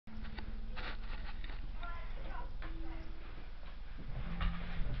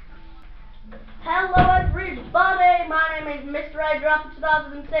Hello everybody, my name is Mr. Airdrop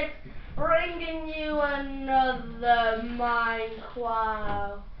 2006, bringing you another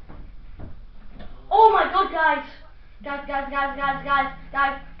Minecraft. Oh my god, guys! Guys,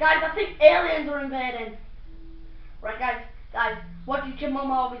 I think aliens are invading. Right, guys, what did your mum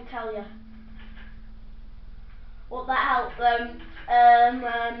always tell you? What that help them?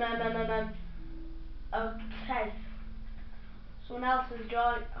 Okay. Someone else has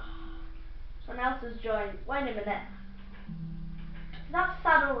joined. Wait a minute. Is that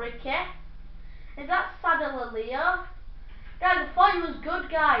Saddle Ricky? Is that Saddle Leo? Guys, I thought he was good,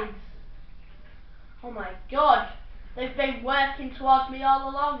 guys. Oh my god. They've been working towards me all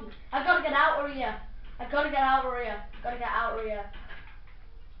along. I gotta get out of here. Gotta get out of here.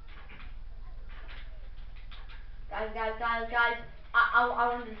 Guys. I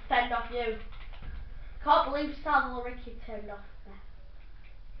want to fend off you. Can't believe Saddle Ricky turned off there.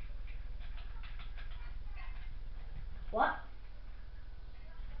 What?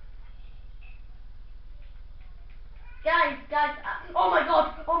 Guys, oh my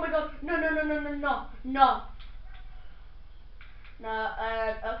god, no.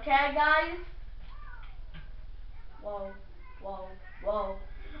 Okay, guys. Whoa.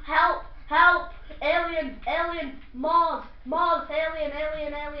 Help, alien, Mars,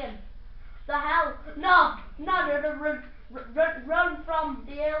 alien. The hell, no, run from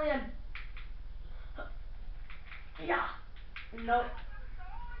the alien. Yeah, no.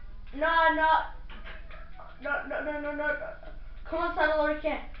 Come on, Saddle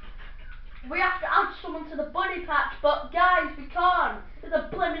Ricky. We have to add someone to the bunny patch, but guys, we can't. There's a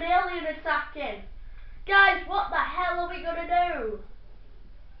blimmin' alien attacking. Guys, what the hell are we gonna do?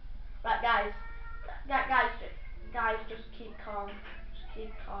 Right, guys, just keep calm.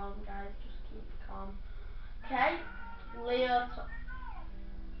 Guys, just keep calm. Okay, Leo.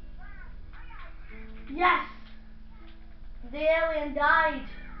 Yes, the alien died.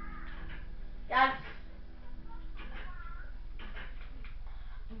 Guys.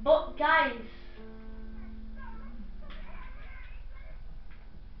 But guys,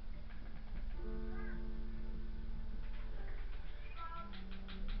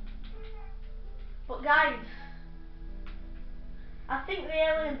 I think the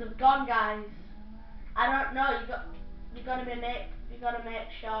aliens have gone, guys. I don't know. You gotta make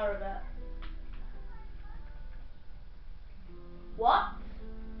sure of it. What?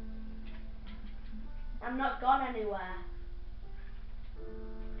 I'm not gone anywhere.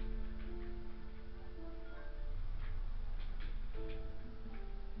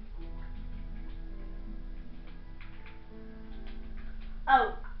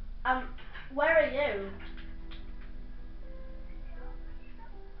 Oh, where are you?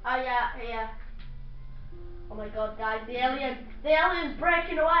 Oh yeah. Oh my god, guys, the alien's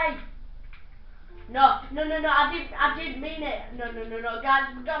breaking away. No, I didn't mean it. No,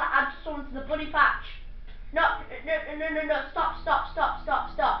 guys, we gotta add someone to the bunny patch. No,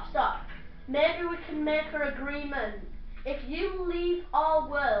 stop. Maybe we can make an agreement. If you leave our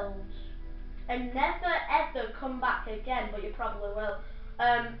world and never ever come back again, but you probably will,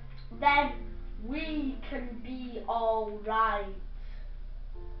 then we can be alright.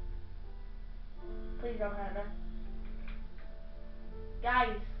 Please don't hurt me.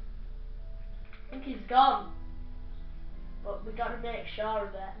 Guys, I think he's gone. But we gotta make sure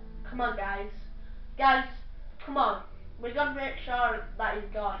of it. Come on, guys. Come on. We gotta make sure that he's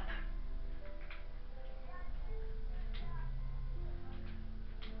gone.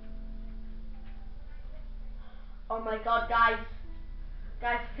 Oh my god, guys.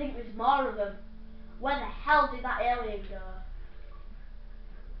 I think there's more of them. Where the hell did that alien go?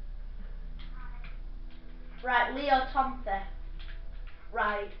 Right, Leo Tomte.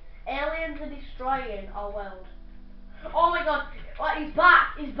 Right. Aliens are destroying our world. Oh my god, what, he's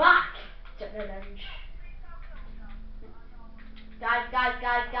back!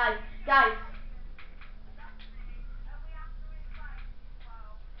 Guys.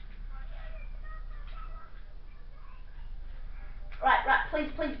 Right, please.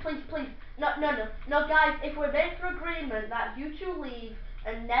 No, guys, if we make an agreement that you two leave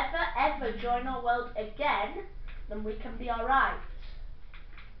and never ever join our world again, then we can be alright.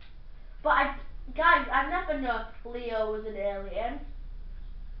 But guys, I never knew Leo was an alien.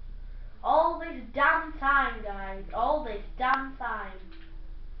 All this damn time, guys.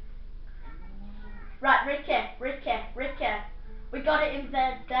 Right, Ricky. We gotta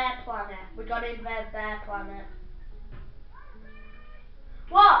invade their planet.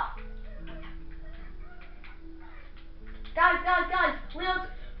 What? Guys. Leo's...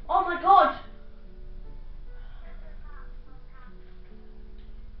 Oh my god.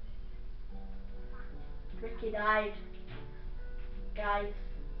 died. Guys.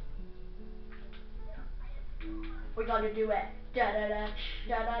 We gotta do it. Da da da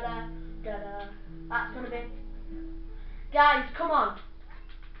da da da da da. That's gonna be. Guys, come on.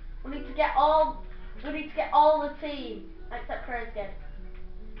 We need to get all the team except Crazy.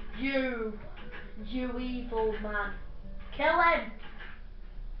 You evil man. Kill him.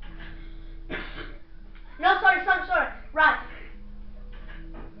 No, sorry. Right.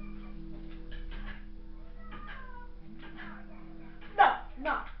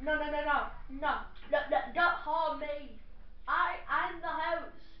 No, don't harm me. I'm the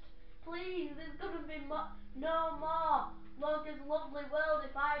host. Please, there's gonna be no more Logan's Lovely World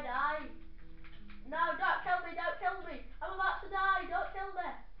if I die. No, don't kill me. I'm about to die, don't kill me.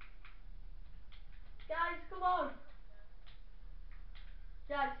 Guys, come on.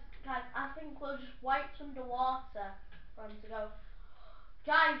 Guys, I think we'll just wait underwater for them to go.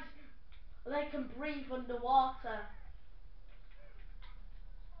 Guys, they can breathe underwater.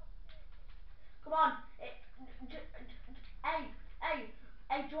 Come on. Hey,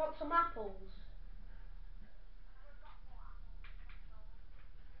 do you want some apples?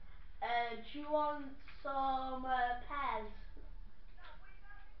 Do you want some pears?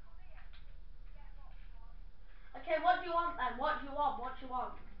 Okay, what do you want then? What do you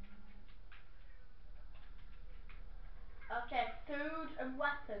want? Okay, food and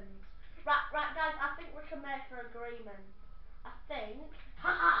weapons. Right guys, I think we can make an agreement. I think.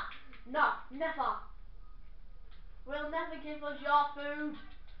 Haha! No, never. We'll never give us your food.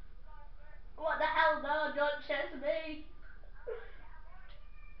 What the hell? No, don't chase me.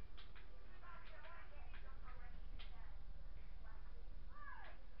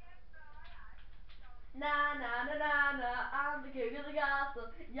 Na na na na na, I'm the king of the castle.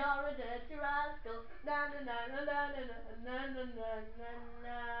 You're a dirty rascal. Na na na na na na na na na na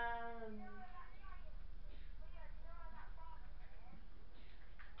na.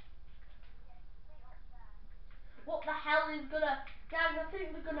 What the hell is gonna... Guys, I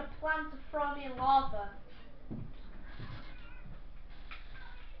think they're gonna plan to throw me in lava.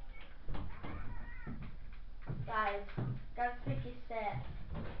 Guys, think it's safe.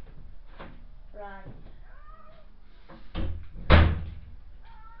 Right.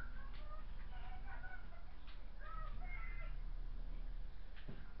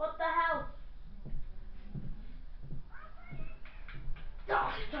 What the hell? No,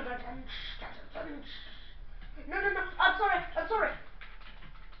 I'm sorry.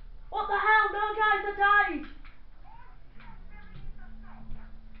 What the hell? No, guys, I died.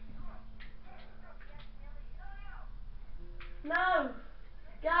 No.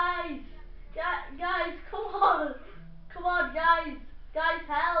 Guys, come on, guys. Guys,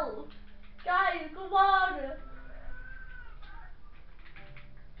 help. Guys, come on.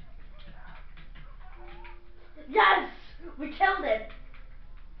 Yes, we killed it.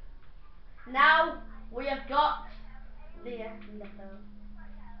 Now we have got the nether.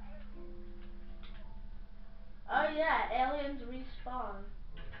 Oh yeah, aliens respawn.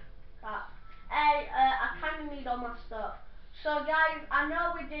 Hey, I kind of need all my stuff. So guys, I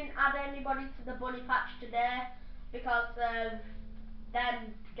know we didn't add anybody to the bunny patch today because of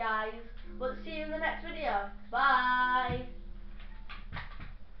them guys. But see you in the next video. Bye.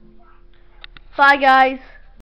 Bye guys.